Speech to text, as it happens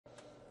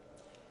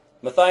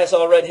Matthias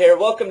Allred here.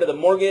 Welcome to the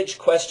Mortgage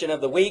Question of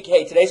the Week.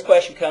 Hey, today's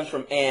question comes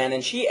from Ann,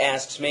 and she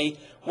asks me,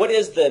 what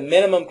is the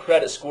minimum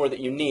credit score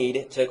that you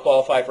need to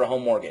qualify for a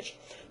home mortgage?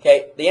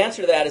 Okay, the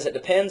answer to that is it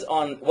depends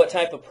on what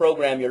type of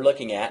program you're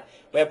looking at.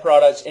 We have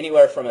products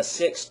anywhere from a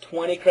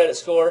 620 credit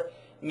score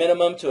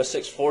minimum to a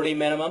 640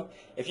 minimum.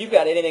 If you've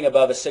got anything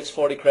above a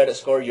 640 credit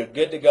score, you're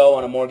good to go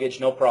on a mortgage,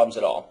 no problems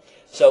at all.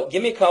 So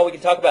give me a call. We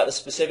can talk about the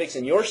specifics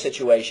in your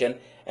situation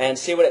and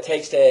see what it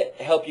takes to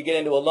help you get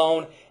into a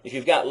loan. If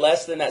you've got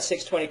less than that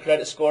 620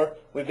 credit score,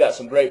 we've got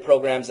some great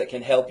programs that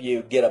can help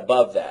you get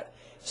above that.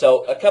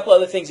 So a couple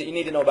other things that you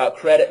need to know about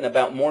credit and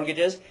about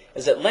mortgages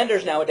is that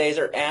lenders nowadays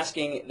are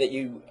asking that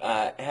you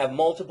have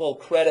multiple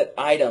credit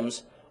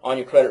items on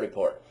your credit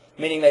report,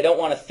 meaning they don't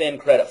want a thin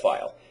credit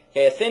file.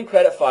 Okay, a thin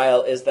credit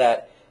file is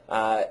that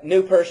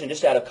new person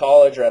just out of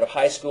college or out of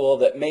high school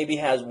that maybe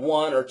has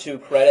one or two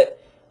credit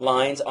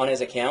lines on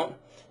his account.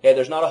 Okay,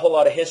 there's not a whole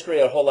lot of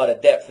history or a whole lot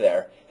of depth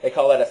there. They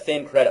call that a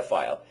thin credit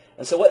file.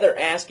 And so what they're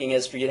asking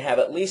is for you to have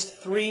at least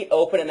 3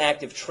 open and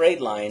active trade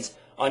lines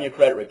on your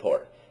credit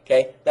report.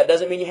 Okay, that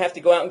doesn't mean you have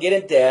to go out and get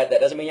in debt. That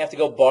doesn't mean you have to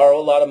go borrow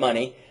a lot of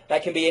money.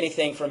 That can be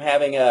anything from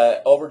having an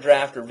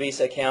overdraft or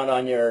Visa account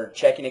on your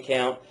checking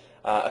account,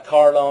 a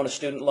car loan, a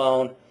student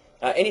loan,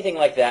 anything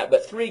like that.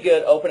 But 3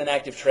 good open and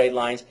active trade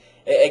lines.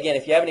 Again,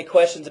 if you have any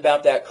questions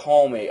about that,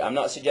 call me. I'm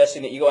not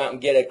suggesting that you go out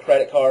and get a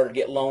credit card or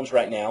get loans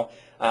right now,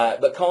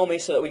 but call me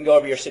so that we can go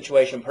over your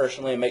situation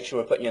personally and make sure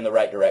we're putting you in the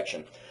right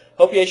direction.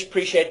 Hope you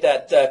appreciate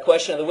that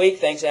question of the week.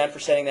 Thanks, Ann, for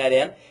sending that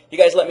in. You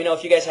guys let me know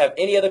if you guys have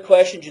any other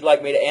questions you'd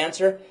like me to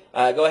answer.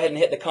 Go ahead and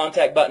hit the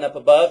contact button up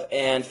above,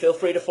 and feel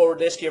free to forward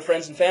this to your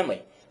friends and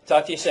family.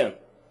 Talk to you soon.